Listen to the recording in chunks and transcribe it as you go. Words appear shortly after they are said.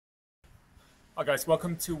Hi guys,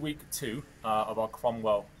 welcome to week 2 of our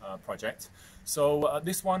Cromwell project. So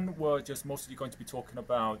this one we're just mostly going to be talking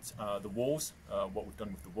about the walls, what we've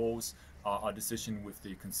done with the walls, our decision with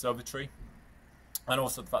the conservatory, and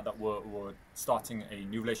also the fact that we're starting a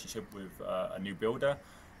new relationship with a new builder.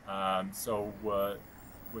 So we're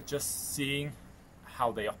just seeing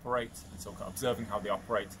how they operate, and so observing how they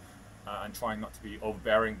operate, and trying not to be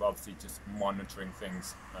overbearing, but obviously just monitoring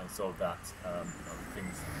things so that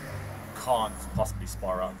things can't possibly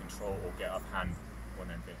spiral out of control or get out of hand or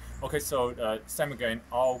anything. Okay, so same again,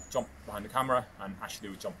 I'll jump behind the camera and Ashley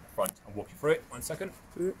will jump in the front and walk you through it. 1 second.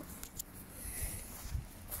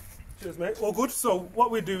 Cheers, mate. All good. So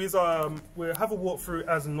what we do is we'll have a walkthrough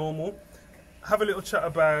as normal, have a little chat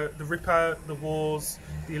about the rip out, the walls,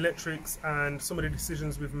 the electrics, and some of the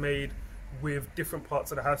decisions we've made with different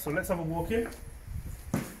parts of the house. So let's have a walk in.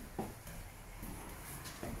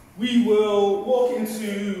 We will walk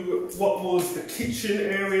into what was the kitchen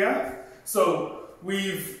area. So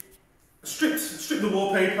we've stripped the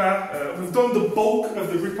wallpaper. We've done the bulk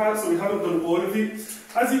of the rip out, so we haven't done all of it.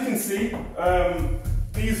 As you can see,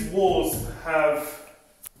 these walls have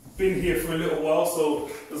been here for a little while, so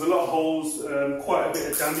there's a lot of holes, quite a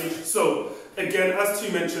bit of damage. So again, as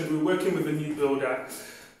Tu mentioned, we're working with a new builder.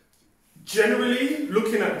 Generally,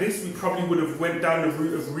 looking at this, we probably would have went down the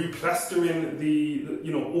route of replastering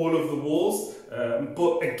all of the walls.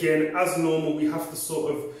 But again, as normal, we have to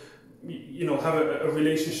sort of have a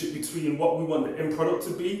relationship between what we want the end product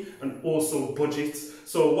to be and also budget.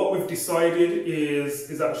 So what we've decided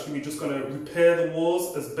is actually we're just going to repair the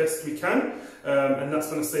walls as best we can, and that's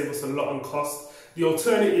going to save us a lot on cost. The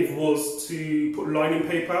alternative was to put lining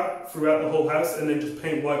paper throughout the whole house and then just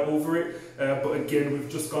paint white over it. But again, we've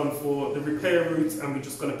just gone for the repair route and we're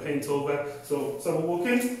just going to paint over. So we'll walk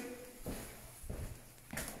in.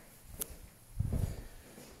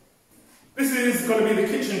 This is going to be the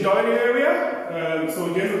kitchen dining area.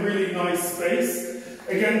 So again, a really nice space.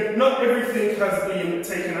 Again, not everything has been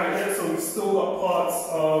taken out yet, so we've still got parts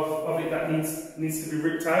of it that needs to be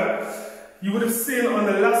ripped out. You would have seen on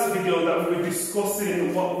the last video that we were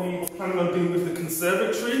discussing what we were planning on doing with the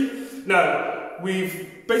conservatory. Now,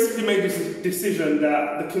 we've basically made this decision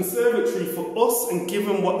that the conservatory for us, and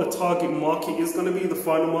given what the target market is going to be, the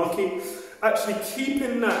final market, actually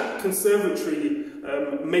keeping that conservatory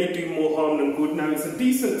may do more harm than good. Now, it's a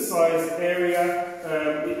decent sized area,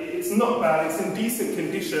 it's not bad, it's in decent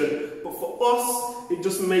condition, but for us, it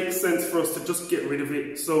just makes sense for us to just get rid of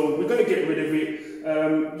it. So we're going to get rid of it.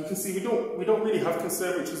 You can see we don't really have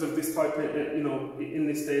conservatories of this type, in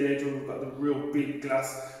this day and age where we've got the real big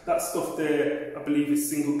glass. That stuff there, I believe, is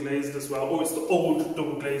single glazed as well. Oh, it's the old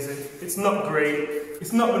double glazing. It's not great.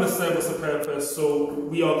 It's not going to serve us a purpose, so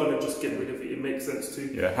we are going to just get rid of it. It makes sense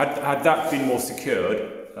too. Yeah, had that been more secured,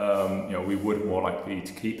 we would more likely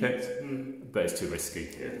to keep it, but it's too risky.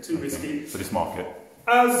 Yeah, too risky for this market.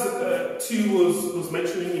 As Tu was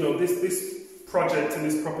mentioning, this project and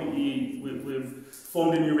this property, we've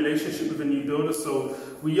formed a new relationship with a new builder, so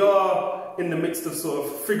we are in the midst of sort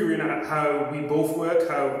of figuring out how we both work,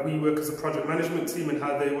 how we work as a project management team and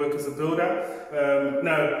how they work as a builder.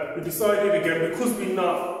 Now, we decided again, because we're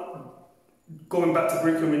not going back to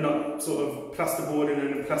brick and we're not sort of plasterboarding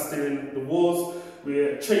and plastering the walls,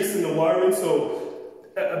 we're chasing the wiring, so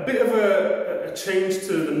a bit of a change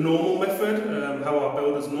to the normal method, how our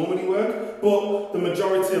builders normally work, but the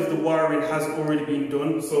majority of the wiring has already been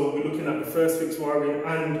done. So we're looking at the first fix wiring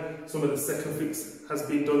and some of the second fix has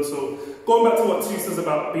been done. So going back to what Tu says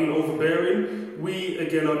about being overbearing, we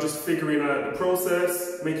again are just figuring out the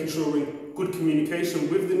process, making sure we're in good communication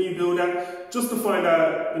with the new builder, just to find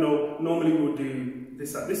out, normally we'll do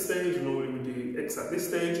this at this stage, normally we do X at this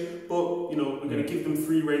stage, but we're going to give them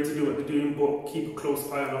free rein to do what they're doing, but keep a close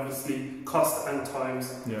eye on obviously cost and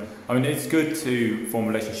times. Yeah, I mean, it's good to form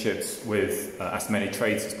relationships with as many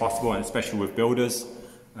trades as possible, and especially with builders,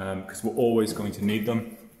 because we're always going to need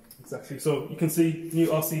them. Exactly. So you can see new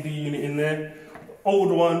RCD unit in there. Old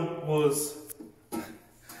one was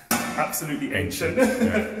absolutely ancient.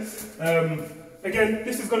 Yeah. Again,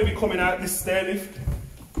 this is going to be coming out, this stair lift.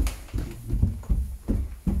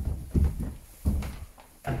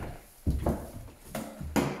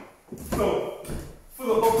 So, for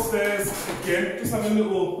the upstairs, again, just have a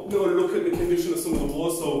little look at the condition of some of the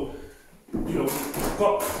walls. So,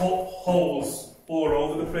 got holes all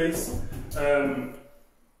over the place.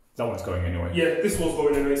 That one's going anyway. Yeah, this one's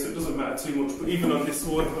going anyway, so it doesn't matter too much. But even on this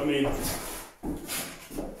one, I mean,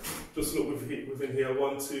 just look within here,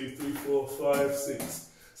 1, 2, 3, 4, 5, 6.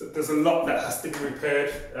 So there's a lot that has to be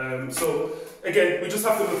repaired. So again, we just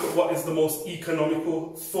have to look at what is the most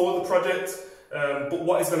economical for the project. but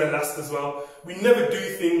what is going to last as well. We never do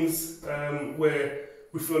things where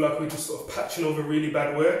we feel like we're just sort of patching over really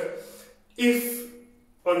bad work. If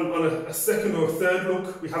on a second or a third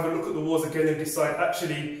look, we have a look at the walls again and decide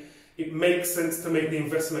actually it makes sense to make the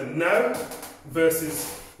investment now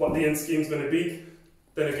versus what the end scheme is going to be,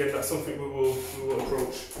 then again that's something we will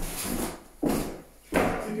approach.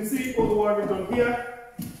 So you can see all the wiring done here.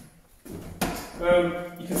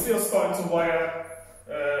 You can see us starting to wire.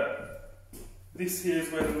 This here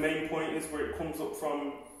is where the main point is, where it comes up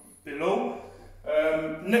from below.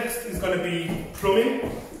 Next is going to be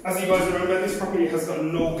plumbing. As you guys remember, this property has got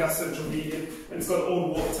no gas central heating and it's got an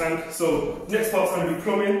old water tank. So next part's going to be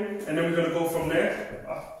plumbing, and then we're going to go from there.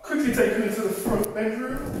 I'll quickly take you into the front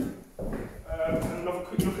bedroom and have a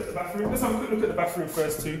quick look at the bathroom. Let's have a quick look at the bathroom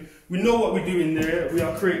first too. We know what we do in there. We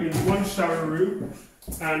are creating one shower room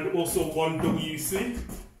and also one WC.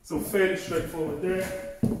 So fairly straightforward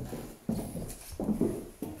there.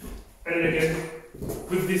 And then again,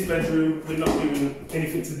 with this bedroom, we're not doing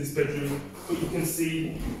anything to this bedroom, but you can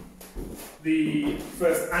see the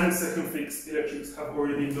first and second fix electrics have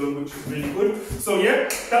already been done, which is really good. So yeah,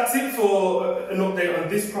 that's it for an update on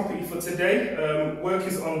this property for today. Work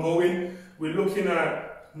is ongoing. We're looking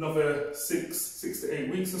at another 6 to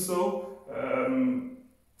 8 weeks or so.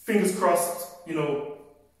 Fingers crossed, you know,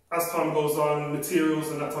 as time goes on, materials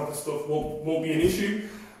and that type of stuff won't be an issue.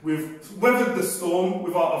 We've weathered the storm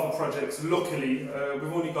with our other projects, luckily.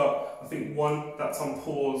 We've only got, I think, one that's on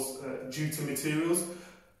pause due to materials.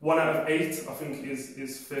 1 out of 8, I think,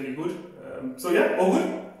 is fairly good. So yeah, all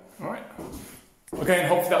good. All right. Okay, and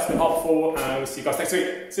hopefully that's been helpful. We'll see you guys next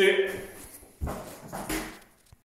week. See you.